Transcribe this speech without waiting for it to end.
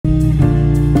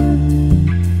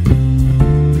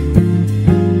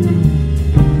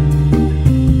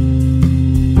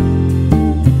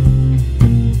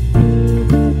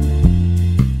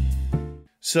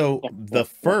So the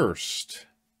first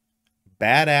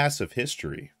badass of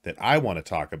history that I want to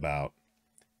talk about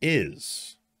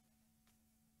is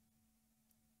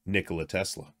Nikola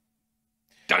Tesla.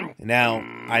 Now,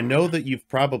 I know that you've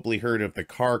probably heard of the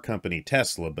car company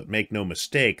Tesla, but make no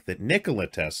mistake that Nikola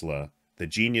Tesla, the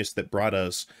genius that brought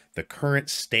us the current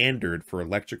standard for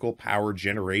electrical power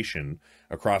generation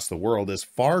across the world, is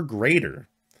far greater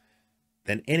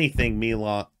than anything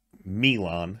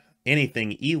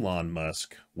anything Elon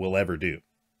Musk will ever do,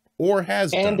 or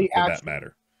has done, for that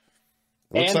matter.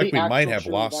 It looks like we might have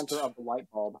lost. Of the light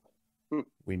bulb.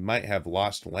 We might have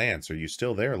lost Lance. Are you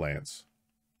still there, Lance?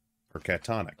 Or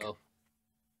Catonic? Oh.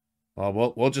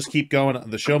 Well, we'll just keep going.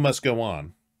 The show must go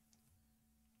on.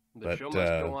 The show must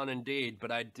go on indeed,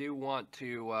 but I do want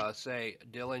to say,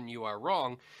 Dylan, you are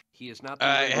wrong. He is not the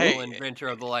original inventor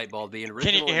of the light bulb. The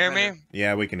original can you hear me?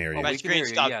 Yeah, we can hear you. My screen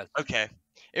stopped. Yes. Okay.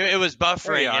 It was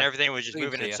buffering and everything was just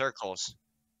moving in circles.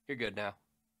 You're good now.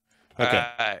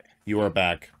 Okay. You are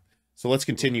back. So let's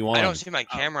continue on. I don't see my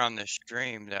camera on the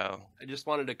stream, though. I just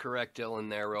wanted to correct Dylan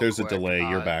there real quick. There's a delay.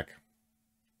 You're back.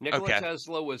 Nikola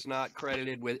Tesla was not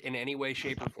credited with in any way,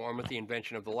 shape, or form with the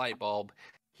invention of the light bulb.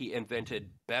 He invented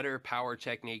better power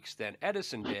techniques than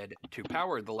Edison did to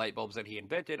power the light bulbs that he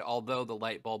invented, although the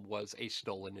light bulb was a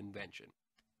stolen invention.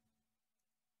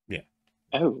 Yeah.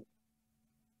 Oh.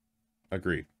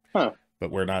 Agreed. Huh.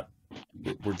 But we're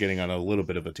getting on a little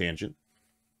bit of a tangent.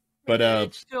 But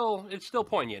it's still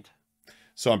poignant.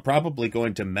 So I'm probably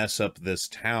going to mess up this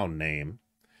town name,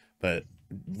 but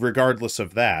regardless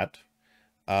of that,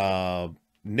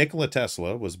 Nikola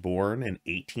Tesla was born in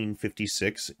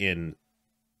 1856 in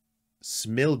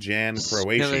Smiljan,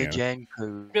 Croatia.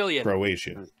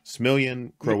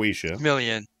 Smiljan, Croatia.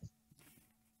 Smiljan.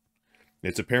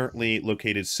 It's apparently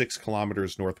located 6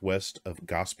 kilometers northwest of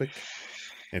Gospic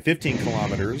and 15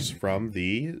 kilometers from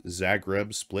the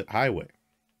Zagreb Split Highway.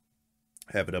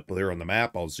 I have it up there on the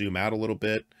map. I'll zoom out a little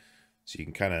bit so you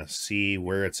can kind of see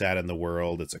where it's at in the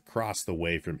world. It's across the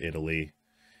way from Italy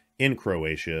in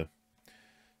Croatia.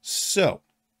 So,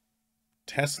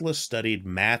 Tesla studied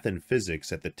math and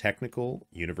physics at the Technical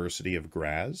University of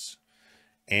Graz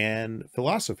and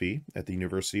philosophy at the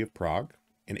University of Prague.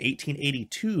 In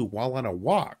 1882, while on a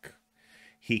walk,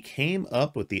 he came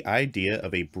up with the idea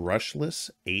of a brushless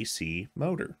AC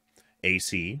motor.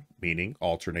 AC meaning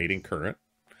alternating current,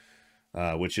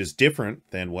 which is different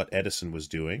than what Edison was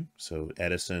doing. So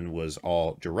Edison was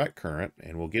all direct current,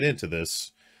 and we'll get into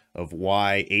this of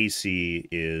why AC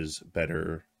is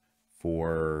better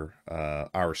for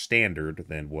our standard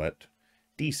than what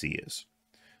DC is.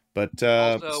 But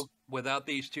also, without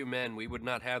these two men, we would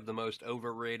not have the most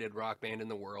overrated rock band in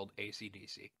the world,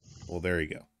 AC/DC. Well, there you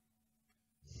go.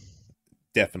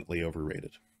 Definitely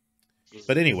overrated.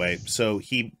 But anyway, so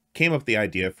he came up with the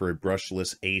idea for a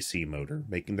brushless AC motor,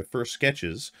 making the first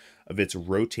sketches of its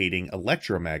rotating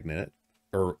electromagnets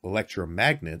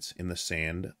in the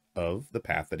sand of the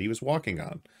path that he was walking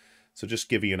on. So just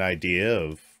give you an idea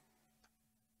of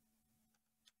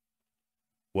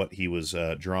what he was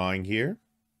drawing here.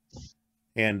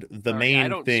 And the main I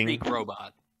don't thing, speak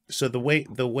robot. So the way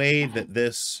that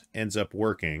this ends up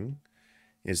working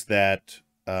is that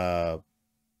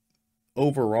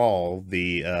overall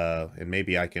and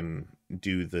maybe I can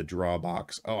do the draw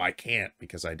box. Oh, I can't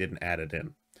because I didn't add it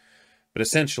in. But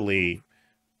essentially,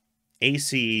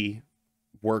 AC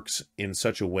works in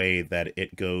such a way that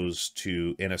it goes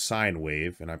in a sine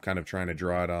wave, and I'm kind of trying to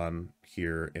draw it on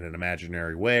here in an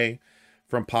imaginary way,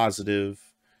 from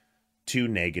positive to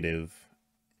negative,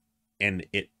 and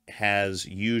it has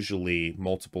usually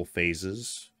multiple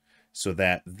phases, so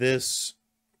that this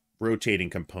rotating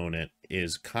component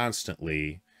is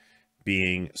constantly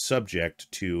being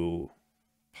subject to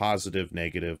positive,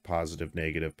 negative, positive,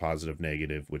 negative, positive,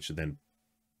 negative, which then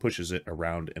pushes it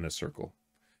around in a circle.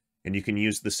 And you can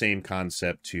use the same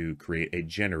concept to create a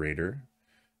generator,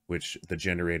 which the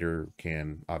generator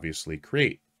can obviously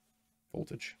create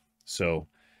voltage. So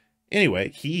anyway,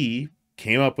 he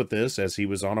came up with this as he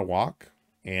was on a walk,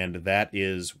 and that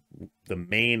is the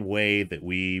main way that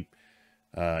we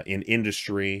in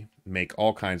industry make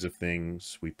all kinds of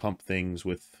things. We pump things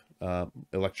with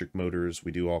electric motors.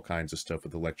 We do all kinds of stuff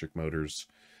with electric motors.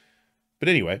 But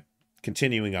anyway,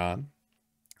 continuing on,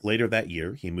 later that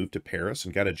year, he moved to Paris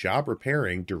and got a job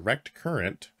repairing direct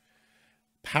current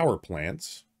power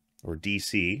plants, or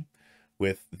DC,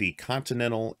 with the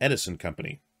Continental Edison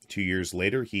Company. 2 years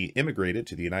later, he immigrated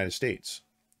to the United States.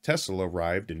 Tesla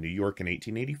arrived in New York in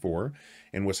 1884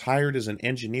 and was hired as an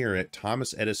engineer at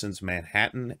Thomas Edison's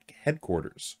Manhattan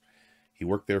headquarters. He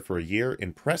worked there for a year,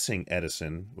 impressing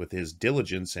Edison with his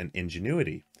diligence and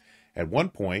ingenuity. At one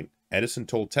point, Edison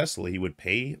told Tesla he would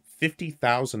pay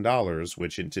 $50,000,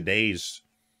 which in today's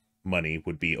money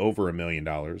would be over $1 million.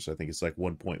 I think it's like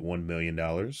 $1.1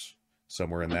 million,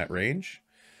 somewhere in that range,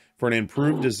 for an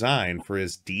improved design for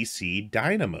his DC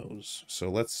dynamos. So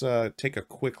let's take a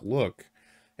quick look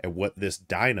at what this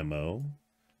dynamo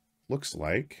looks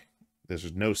like.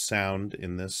 There's no sound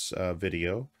in this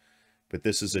video, but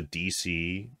this is a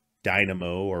DC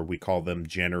dynamo, or we call them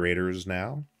generators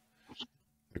now.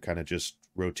 They're kind of just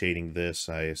rotating this,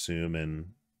 I assume,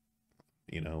 in,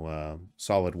 you know,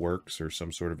 SolidWorks or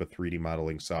some sort of a 3D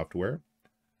modeling software.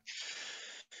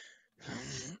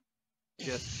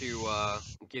 Just to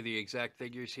give you exact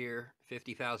figures here,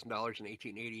 $50,000 in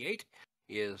 1888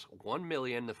 is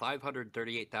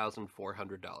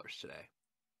 $1,538,400 today.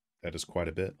 That is quite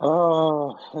a bit.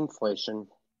 Oh, inflation.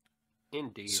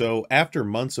 Indeed. So after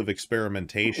months of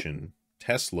experimentation,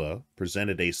 Tesla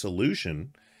presented a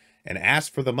solution and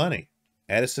asked for the money.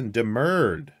 Edison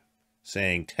demurred,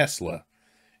 saying, "Tesla,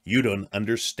 you don't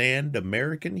understand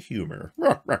American humor."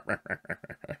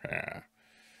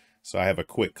 So I have a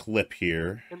quick clip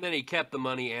here. And then he kept the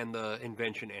money and the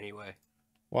invention anyway.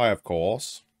 Why, of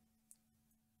course.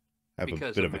 I have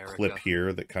Because a bit of America. a clip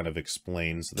here that kind of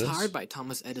explains this. Hired by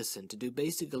Thomas Edison to do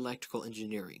basic electrical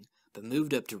engineering, but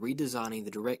moved up to redesigning the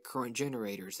direct current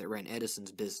generators that ran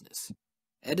Edison's business.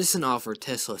 Edison offered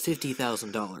Tesla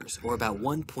 $50,000, or about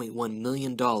 $1.1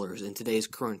 million in today's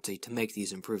currency, to make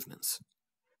these improvements.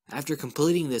 After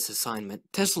completing this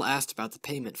assignment, Tesla asked about the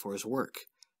payment for his work.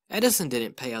 Edison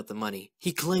didn't pay out the money.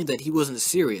 He claimed that he wasn't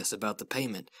serious about the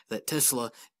payment, that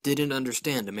Tesla didn't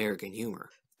understand American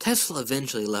humor. Tesla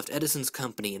eventually left Edison's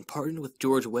company and partnered with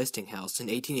George Westinghouse in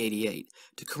 1888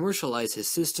 to commercialize his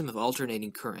system of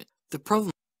alternating current. The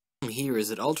problem here is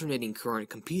that alternating current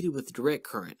competed with direct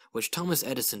current, which Thomas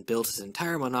Edison built his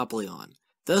entire monopoly on.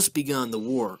 Thus began the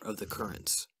War of the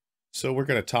Currents. So we're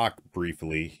going to talk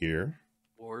briefly here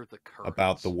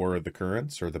about the War of the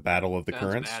Currents, or the Battle of the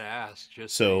Currents. Badass.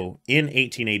 Just so in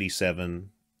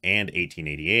 1887 and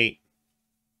 1888,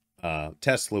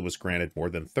 Tesla was granted more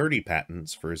than 30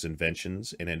 patents for his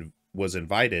inventions and was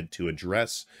invited to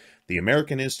address the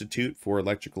American Institute for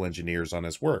Electrical Engineers on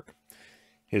his work.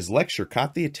 His lecture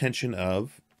caught the attention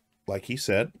of, like he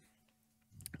said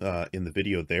in the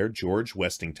video there, George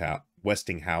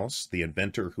Westinghouse, the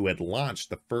inventor who had launched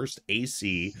the first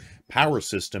AC power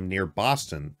system near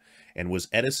Boston and was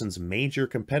Edison's major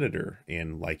competitor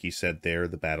in, like he said there,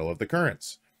 the Battle of the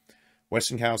Currents.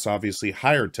 Westinghouse obviously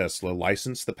hired Tesla,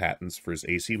 licensed the patents for his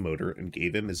AC motor, and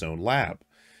gave him his own lab.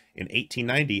 In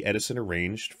 1890, Edison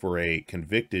arranged for a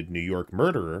convicted New York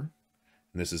murderer,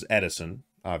 and this is Edison,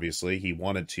 obviously. He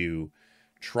wanted to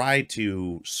try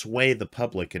to sway the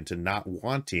public into not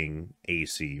wanting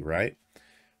AC, right?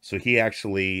 So he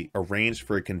actually arranged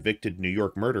for a convicted New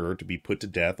York murderer to be put to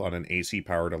death on an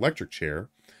AC-powered electric chair,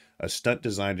 a stunt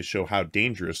designed to show how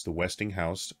dangerous the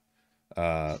Westinghouse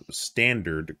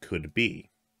standard could be.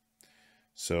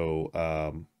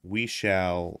 So we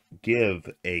shall give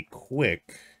a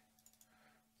quick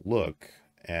look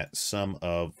at some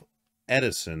of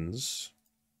Edison's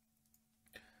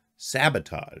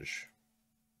sabotage.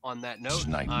 On that note,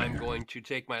 I'm going to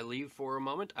take my leave for a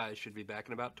moment. I should be back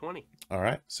in about 20. All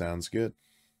right, sounds good.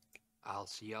 I'll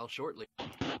see y'all shortly.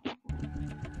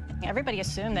 Everybody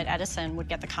assumed that Edison would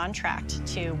get the contract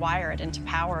to wire it and to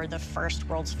power the first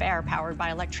World's Fair powered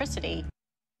by electricity.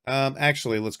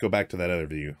 Actually, let's go back to that other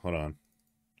view. Hold on.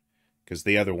 Because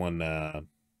the other one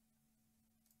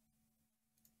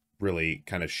really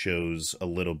kind of shows a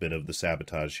little bit of the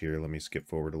sabotage here. Let me skip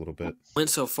forward a little bit. Went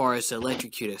so far as to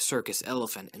electrocute a circus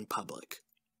elephant in public.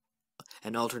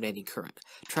 An alternating current,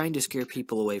 trying to scare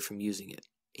people away from using it.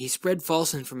 He spread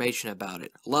false information about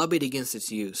it, lobbied against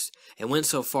its use, and went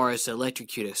so far as to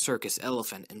electrocute a circus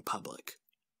elephant in public.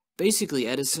 Basically,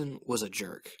 Edison was a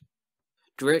jerk.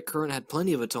 Direct current had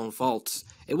plenty of its own faults.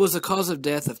 It was the cause of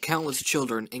death of countless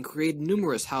children and created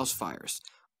numerous house fires.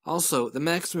 Also, the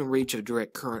maximum reach of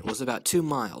direct current was about 2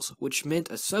 miles, which meant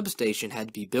a substation had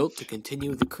to be built to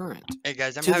continue the current. Hey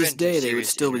guys, I'm to having this day, they would serious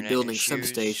still be internet building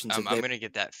issues. substations. I'm going to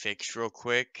get that fixed real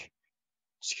quick.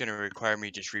 It's going to require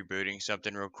me just rebooting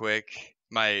something real quick.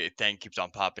 My thing keeps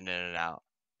on popping in and out.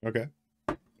 Okay.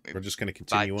 We're just going to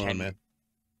continue on, man.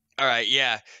 All right,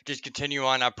 yeah. Just continue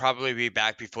on. I'll probably be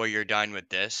back before you're done with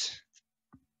this.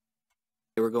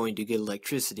 They were going to get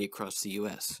electricity across the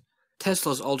U.S.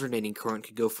 Tesla's alternating current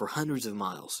could go for hundreds of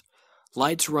miles.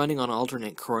 Lights running on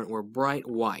alternate current were bright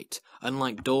white,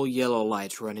 unlike dull yellow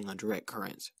lights running on direct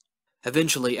current.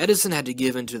 Eventually, Edison had to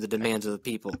give in to the demands of the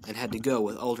people and had to go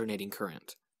with alternating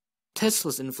current.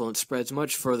 Tesla's influence spreads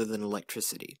much further than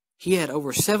electricity. He had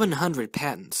over 700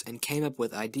 patents and came up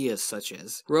with ideas such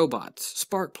as robots,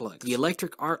 spark plugs, the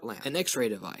electric arc lamp, an X-ray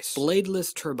device,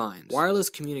 bladeless turbines, wireless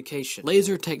communication,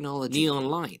 laser technology, neon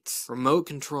lights, remote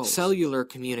control, cellular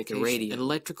communication, radio, an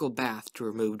electrical bath to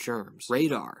remove germs,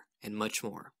 radar, and much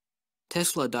more.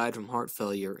 Tesla died from heart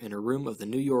failure in a room of the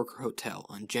New Yorker Hotel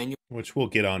on January... Which we'll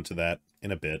get onto that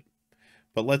in a bit.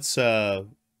 But let's,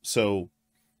 so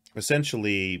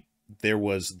essentially there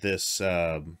was this,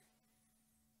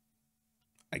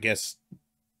 I guess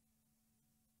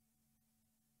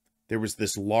there was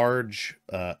this large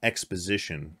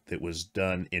exposition that was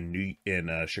done in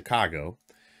Chicago,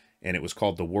 and it was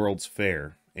called the World's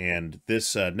Fair. And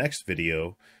this next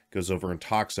video goes over and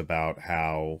talks about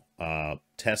how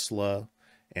Tesla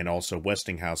and also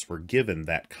Westinghouse were given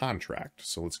that contract.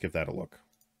 So let's give that a look.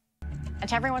 And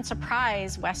to everyone's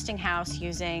surprise, Westinghouse,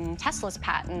 using Tesla's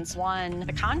patents, won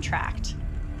the contract.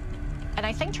 And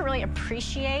I think to really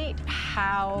appreciate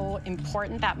how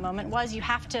important that moment was, you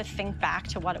have to think back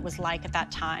to what it was like at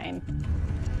that time.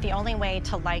 The only way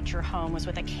to light your home was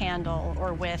with a candle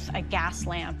or with a gas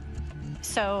lamp.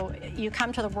 So you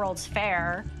come to the World's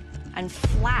Fair and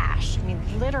flash, I mean,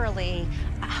 literally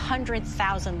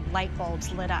 100,000 light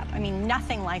bulbs lit up. I mean,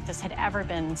 nothing like this had ever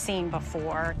been seen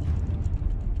before.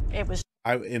 It was...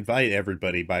 I invite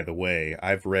everybody, by the way,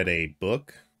 I've read a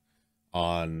book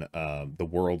on the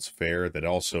World's Fair that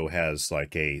also has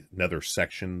like another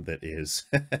section that is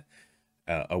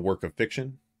a work of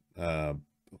fiction.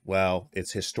 Well,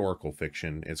 it's historical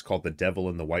fiction. It's called The Devil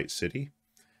in the White City.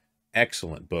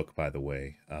 Excellent book, by the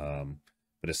way.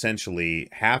 But essentially,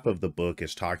 half of the book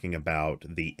is talking about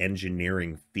the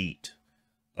engineering feat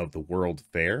of the World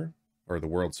Fair, or the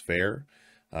World's Fair,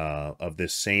 of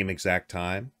this same exact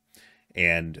time.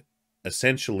 And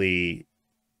essentially,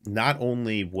 not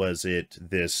only was it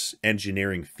this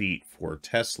engineering feat for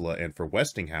Tesla and for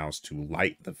Westinghouse to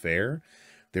light the fair,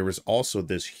 there was also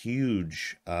this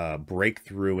huge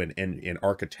breakthrough in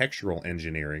architectural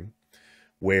engineering,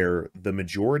 where the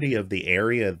majority of the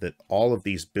area that all of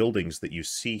these buildings that you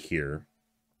see here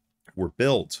were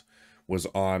built was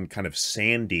on kind of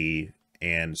sandy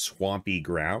and swampy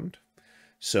ground.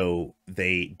 So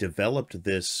they developed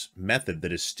this method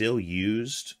that is still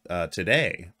used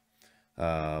today.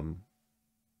 And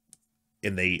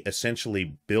they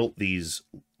essentially built these,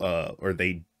 or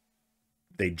they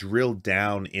drilled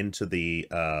down into the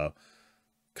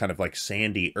kind of like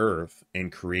sandy earth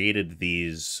and created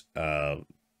these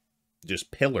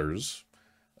just pillars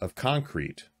of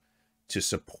concrete to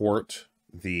support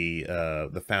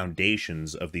the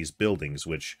foundations of these buildings,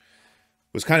 which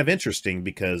was kind of interesting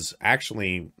because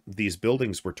actually these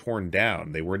buildings were torn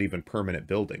down. They weren't even permanent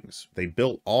buildings. They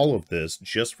built all of this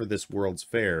just for this World's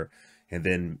Fair, and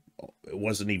then it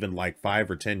wasn't even like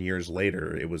 5 or 10 years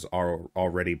later, it was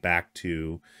already back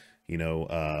to, you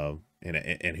know,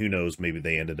 and who knows, maybe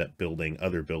they ended up building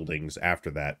other buildings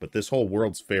after that. But this whole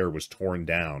World's Fair was torn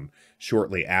down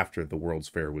shortly after the World's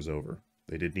Fair was over.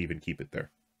 They didn't even keep it there.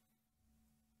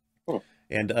 Cool.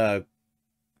 And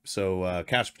so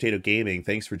Couch Potato Gaming,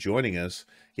 thanks for joining us.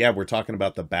 Yeah, we're talking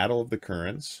about the Battle of the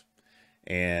Currents,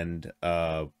 and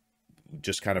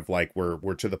just kind of like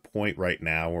we're to the point right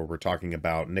now where we're talking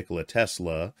about Nikola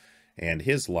Tesla and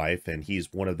his life, and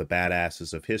he's one of the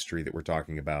badasses of history that we're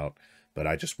talking about. But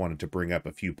I just wanted to bring up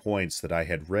a few points that I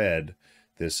had read,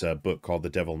 this book called The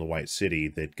Devil in the White City,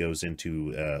 that goes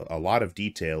into a lot of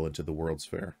detail into the World's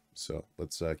Fair. So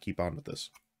let's keep on with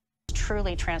this.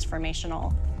 Truly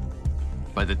transformational.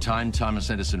 By the time Thomas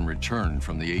Edison returned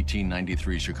from the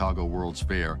 1893 Chicago World's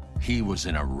Fair, he was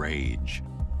in a rage.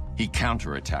 He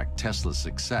counterattacked Tesla's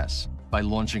success by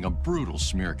launching a brutal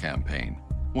smear campaign,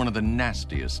 one of the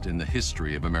nastiest in the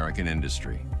history of American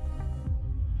industry.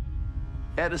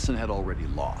 Edison had already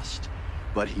lost,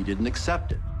 but he didn't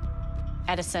accept it.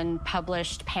 Edison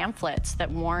published pamphlets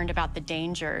that warned about the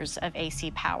dangers of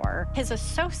AC power. His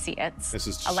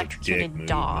associates electrocuted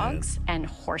dogs and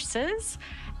horses,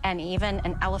 and even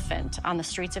an elephant on the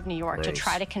streets of New York to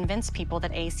try to convince people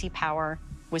that AC power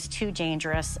was too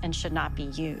dangerous and should not be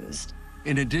used.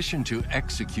 In addition to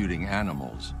executing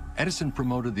animals, Edison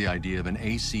promoted the idea of an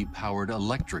AC-powered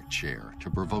electric chair to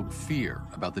provoke fear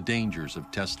about the dangers of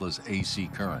Tesla's AC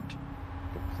current.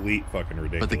 Complete fucking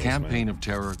ridiculous. But the campaign of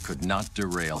terror could not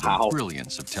derail the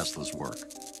brilliance of Tesla's work.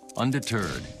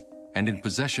 Undeterred, and in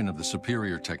possession of the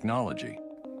superior technology,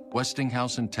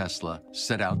 Westinghouse and Tesla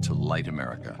set out to light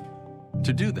America.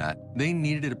 To do that, they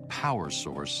needed a power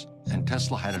source, and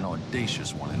Tesla had an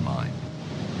audacious one in mind.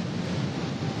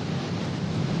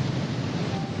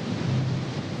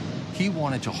 He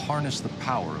wanted to harness the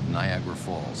power of Niagara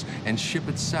Falls and ship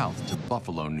it south to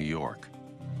Buffalo, New York.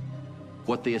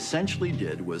 What they essentially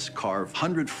did was carve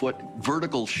 100-foot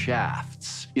vertical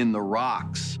shafts in the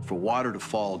rocks for water to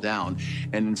fall down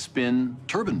and then spin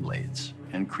turbine blades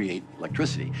and create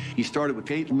electricity. He started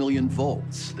with 8 million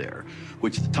volts there,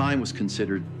 which at the time was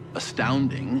considered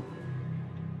astounding.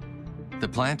 The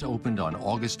plant opened on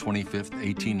August 25,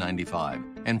 1895,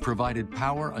 and provided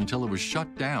power until it was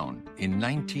shut down in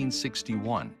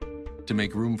 1961 to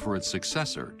make room for its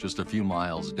successor just a few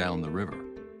miles down the river.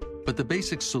 But the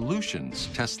basic solutions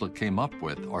Tesla came up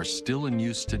with are still in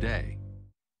use today.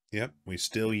 Yep, we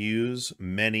still use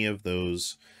many of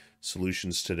those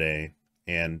solutions today.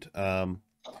 And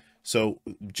so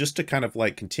just to kind of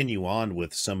like continue on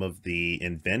with some of the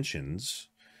inventions,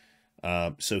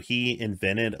 so he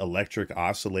invented electric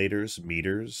oscillators,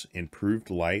 meters, improved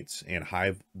lights, and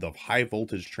the high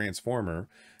voltage transformer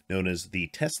known as the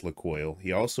Tesla coil.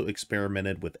 He also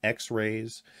experimented with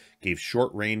X-rays, gave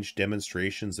short-range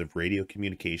demonstrations of radio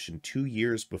communication 2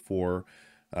 years before,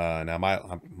 now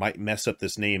I might mess up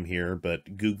this name here,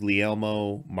 but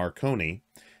Guglielmo Marconi,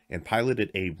 and piloted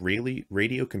a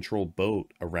radio-controlled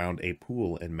boat around a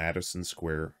pool in Madison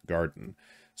Square Garden.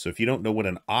 So if you don't know what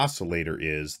an oscillator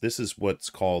is, this is what's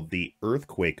called the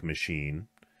earthquake machine.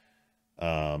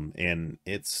 And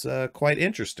it's quite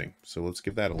interesting. So let's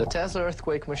give that a look. The Tesla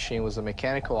earthquake machine was a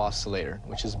mechanical oscillator,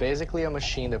 which is basically a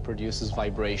machine that produces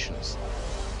vibrations.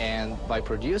 And by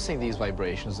producing these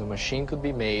vibrations, the machine could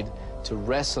be made to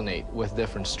resonate with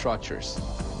different structures.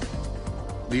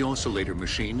 The oscillator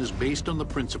machine is based on the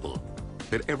principle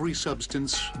that every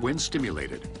substance, when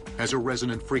stimulated, has a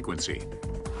resonant frequency.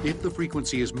 If the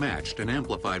frequency is matched and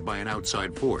amplified by an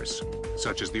outside force,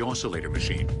 such as the oscillator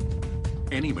machine,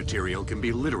 any material can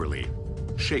be literally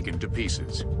shaken to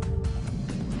pieces.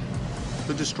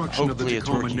 The destruction Hopefully of the it's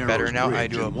working Tacoma better Narrows now. I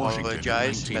Bridge do in Washington in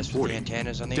apologize. Messed with the 1940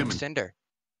 antennas on the extender.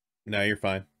 No, you're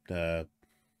fine.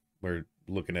 We're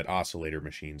looking at oscillator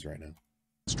machines right now.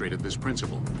 demonstrated this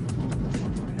principle.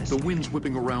 The winds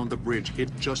whipping around the bridge hit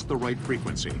just the right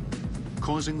frequency,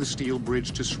 causing the steel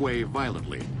bridge to sway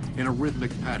violently in a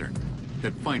rhythmic pattern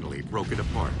that finally broke it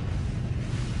apart.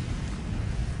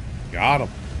 Got him.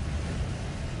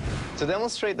 To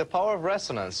demonstrate the power of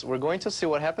resonance, we're going to see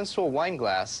what happens to a wine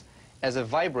glass as it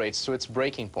vibrates to its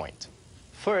breaking point.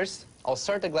 First, I'll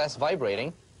start the glass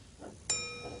vibrating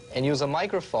and use a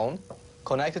microphone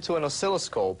connected to an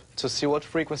oscilloscope to see what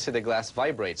frequency the glass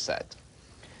vibrates at.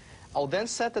 I'll then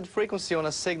set that frequency on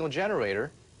a signal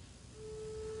generator,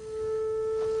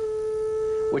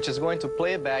 which is going to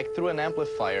play it back through an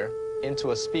amplifier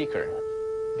into a speaker.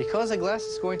 Because the glass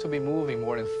is going to be moving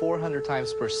more than 400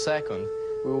 times per second,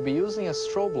 we will be using a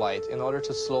strobe light in order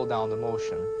to slow down the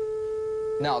motion.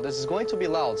 Now, this is going to be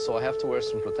loud, so I have to wear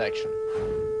some protection.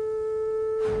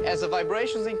 As the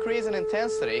vibrations increase in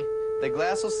intensity, the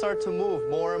glass will start to move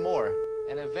more and more,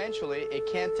 and eventually it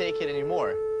can't take it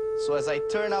anymore. So as I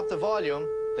turn up the volume,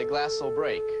 the glass will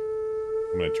break.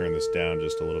 I'm going to turn this down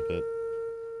just a little bit.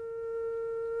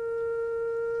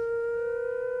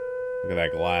 Look at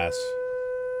that glass.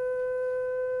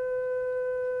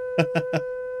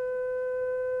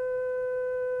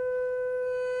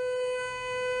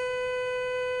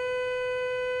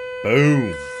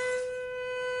 Boom.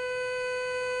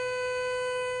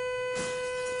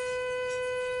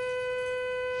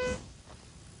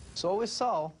 So what we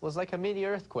saw was like a mini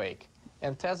earthquake,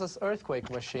 and Tesla's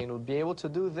earthquake machine would be able to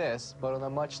do this, but on a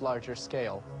much larger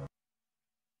scale.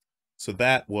 So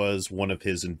that was one of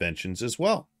his inventions as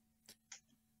well.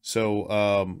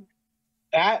 So,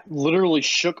 that literally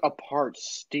shook apart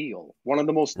steel, one of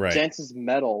the most densest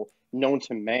metal known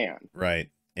to man.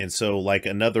 Right. And so, like,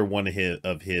 another one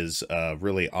of his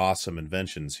really awesome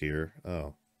inventions here.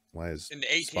 Oh, why is in the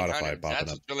Spotify 1800s? popping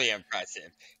That's up? really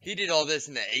impressive. He did all this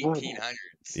in the 1800s.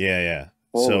 Yeah.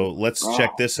 Oh, So let's wow.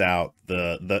 check this out.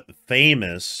 The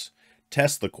famous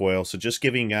Tesla coil. So just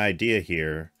giving you an idea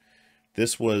here,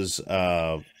 this was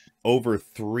over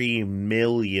 3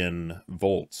 million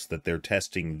volts that they're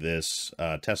testing this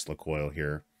Tesla coil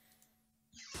here.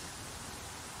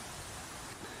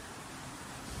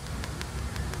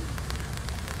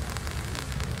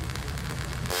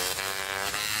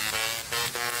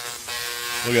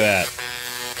 Look at that.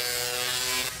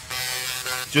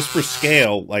 Just for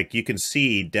scale, like you can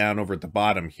see down over at the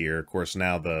bottom here, of course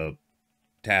now the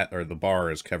bar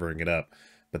is covering it up,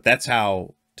 but that's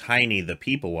how tiny the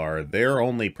people are. They're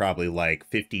only probably like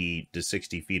 50 to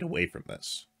 60 feet away from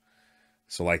this.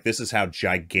 So like this is how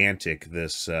gigantic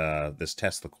this this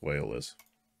Tesla coil is.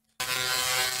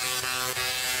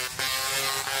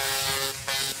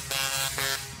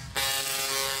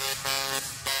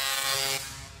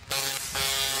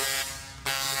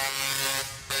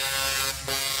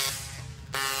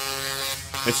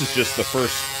 This is just the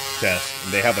first test,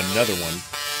 and they have another one.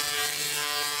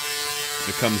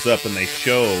 It comes up and they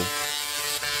show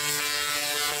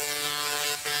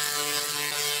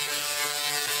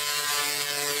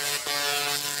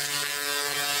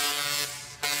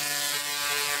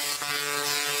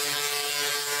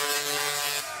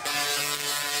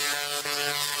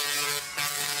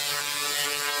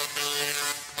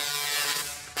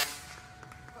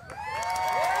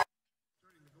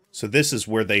so this is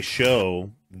where they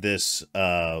show this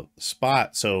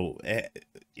spot. So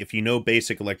if you know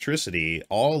basic electricity,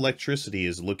 all electricity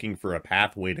is looking for a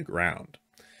pathway to ground.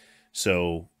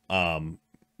 So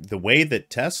the way that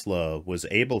Tesla was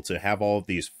able to have all of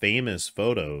these famous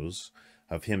photos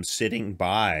of him sitting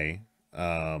by,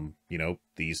 you know,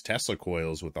 these Tesla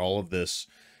coils with all of this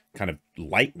kind of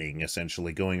lightning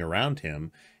essentially going around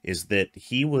him is that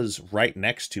he was right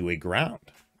next to a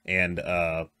ground. And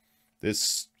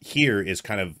this here is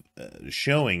kind of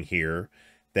showing here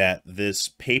that this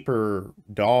paper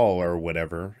doll or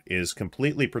whatever is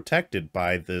completely protected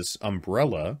by this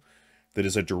umbrella that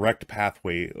is a direct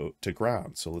pathway to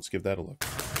ground. So let's give that a look.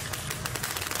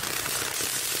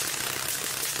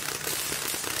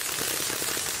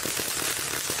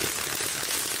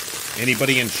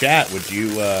 Anybody in chat, would you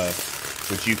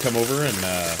come over and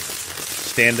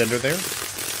stand under there?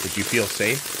 Would you feel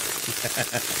safe?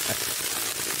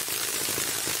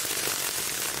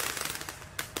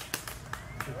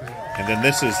 And then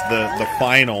this is the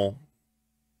final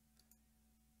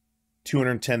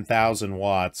 210,000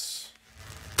 watts.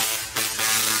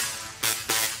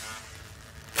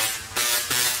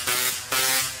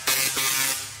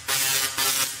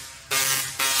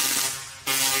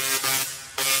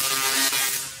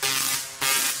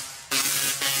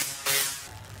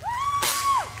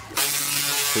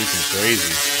 Freaking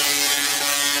crazy.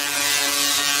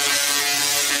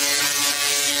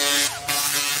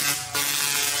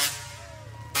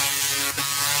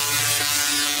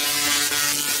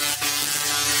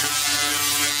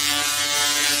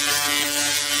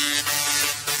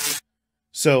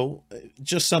 So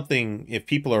just something, if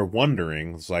people are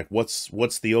wondering, it's like,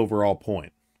 what's the overall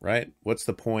point, right? What's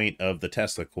the point of the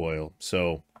Tesla coil?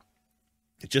 So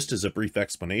just as a brief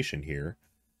explanation here,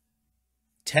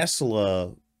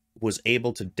 Tesla was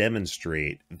able to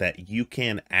demonstrate that you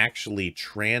can actually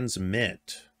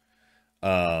transmit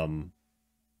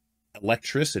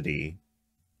electricity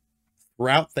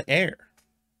throughout the air.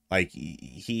 Like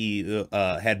he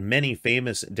had many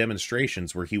famous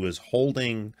demonstrations where he was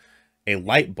holding a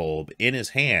light bulb in his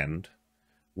hand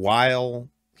while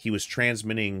he was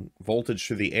transmitting voltage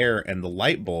through the air, and the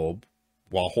light bulb,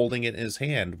 while holding it in his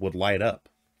hand, would light up.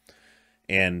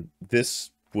 And this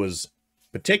was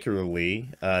particularly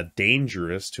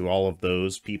dangerous to all of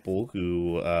those people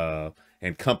who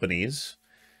and companies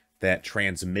that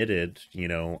transmitted, you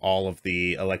know, all of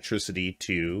the electricity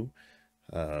to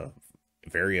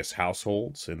various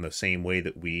households in the same way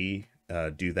that we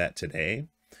do that today.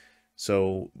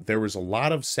 So there was a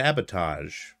lot of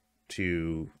sabotage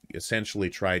to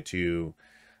essentially try to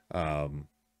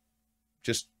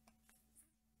just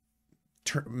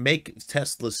make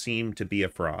Tesla seem to be a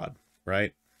fraud,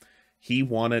 right? He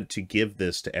wanted to give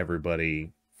this to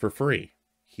everybody for free.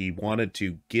 He wanted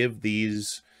to give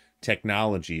these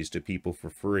technologies to people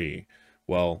for free.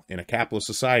 Well, in a capitalist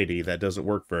society, that doesn't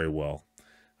work very well.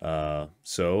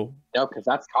 So no, because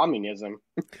that's communism.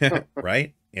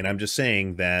 Right? And I'm just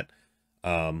saying that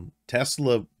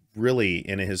Tesla really,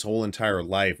 in his whole entire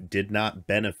life, did not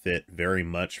benefit very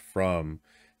much from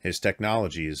his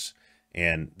technologies.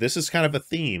 And this is kind of a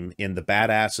theme in the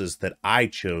badasses that I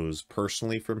chose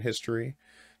personally from history,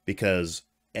 because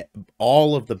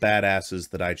all of the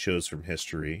badasses that I chose from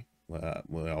history,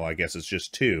 well, I guess it's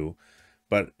just two,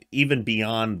 but even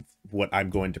beyond what I'm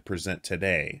going to present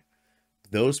today,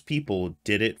 those people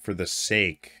did it for the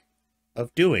sake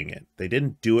of doing it. They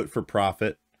didn't do it for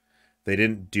profit. They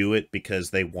didn't do it because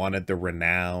they wanted the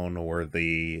renown or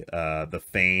the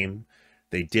fame.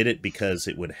 They did it because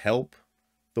it would help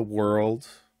the world,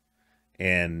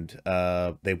 and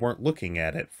they weren't looking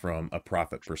at it from a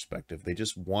profit perspective. They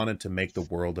just wanted to make the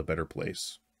world a better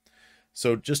place.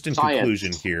 So just in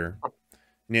conclusion here,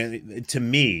 you know, to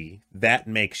me, that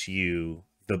makes you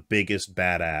the biggest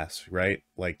badass, right?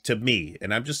 Like, to me,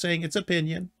 and I'm just saying it's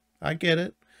opinion. I get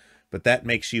it. But that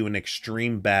makes you an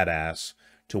extreme badass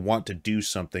to want to do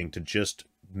something to just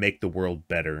make the world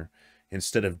better,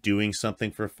 instead of doing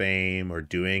something for fame or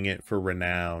doing it for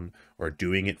renown or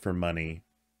doing it for money.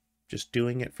 Just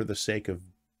doing it for the sake of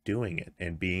doing it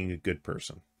and being a good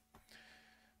person.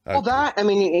 Well, that, I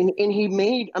mean, and he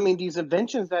made, I mean, these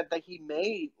inventions that he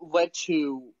made led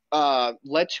to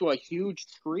led to a huge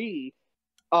tree,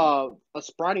 a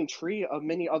sprouting tree of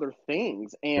many other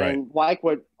things. And like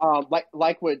what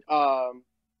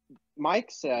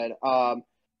Mike said,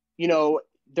 you know,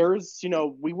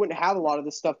 we wouldn't have a lot of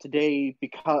this stuff today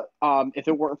because if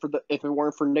it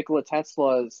weren't for Nikola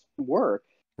Tesla's work.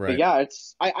 But yeah,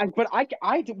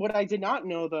 what I did not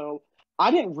know though, I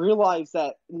didn't realize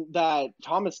that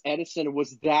Thomas Edison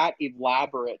was that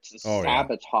elaborate to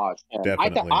sabotage him.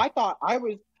 Definitely. I thought I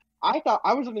was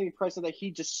under the impression that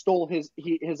he just stole his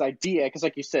idea because,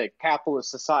 like you said, capitalist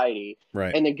society,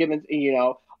 and then given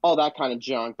all that kind of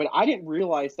junk. But I didn't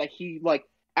realize that he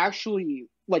actually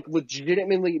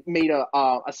legitimately made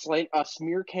a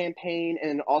smear campaign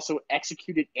and also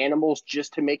executed animals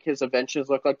just to make his inventions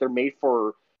look like they're made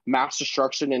for mass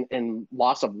destruction and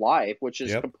loss of life, which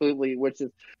is completely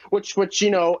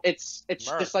it's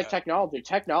just like technology.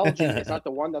 Technology is not the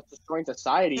one that's destroying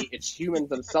society, it's humans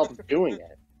themselves doing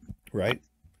it. Right.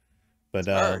 But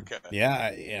yeah,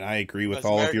 and I agree with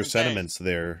all of your sentiments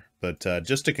there. But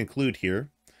just to conclude here,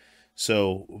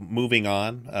 so moving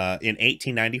on, in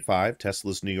 1895,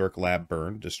 Tesla's New York lab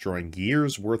burned, destroying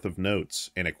years worth of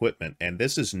notes and equipment. And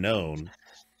this is known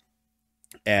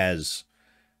as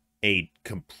a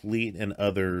complete and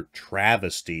utter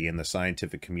travesty in the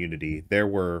scientific community. There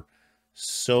were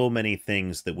so many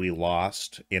things that we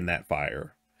lost in that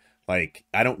fire. Like,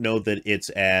 I don't know that it's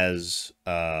as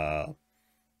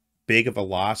big of a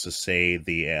loss as, say,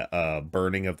 the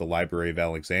burning of the Library of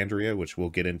Alexandria, which we'll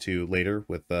get into later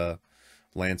with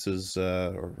Lance's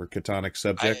or Catonic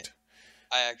subject.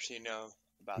 I actually know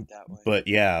about that one. But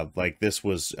yeah, like, this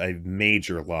was a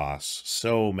major loss.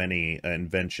 So many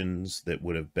inventions that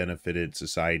would have benefited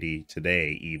society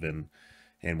today even,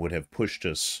 and would have pushed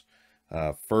us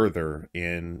further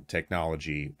in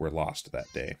technology, were lost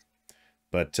that day.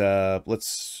 But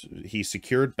he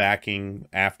secured backing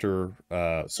after,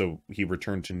 so he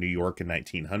returned to New York in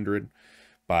 1900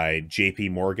 by J.P.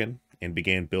 Morgan and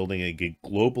began building a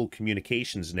global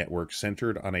communications network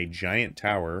centered on a giant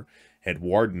tower at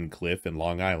Wardenclyffe in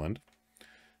Long Island.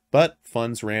 But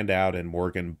funds ran out and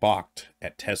Morgan balked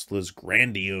at Tesla's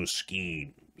grandiose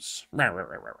schemes.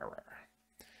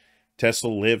 Tesla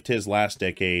lived his last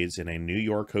decades in a New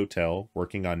York hotel,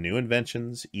 working on new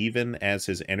inventions, even as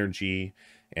his energy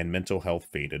and mental health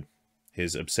faded.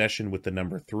 His obsession with the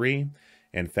number 3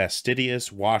 and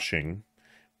fastidious washing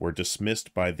were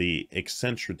dismissed by the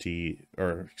eccentricities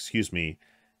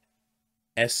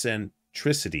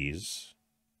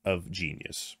of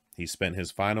genius. He spent his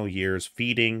final years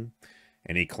feeding,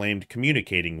 and he claimed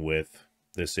communicating with,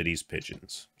 the city's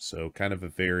pigeons. So kind of a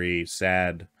very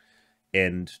sad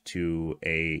end to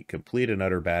a complete and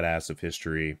utter badass of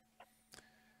history.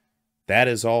 That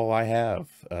is all I have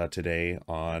today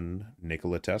on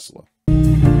Nikola Tesla.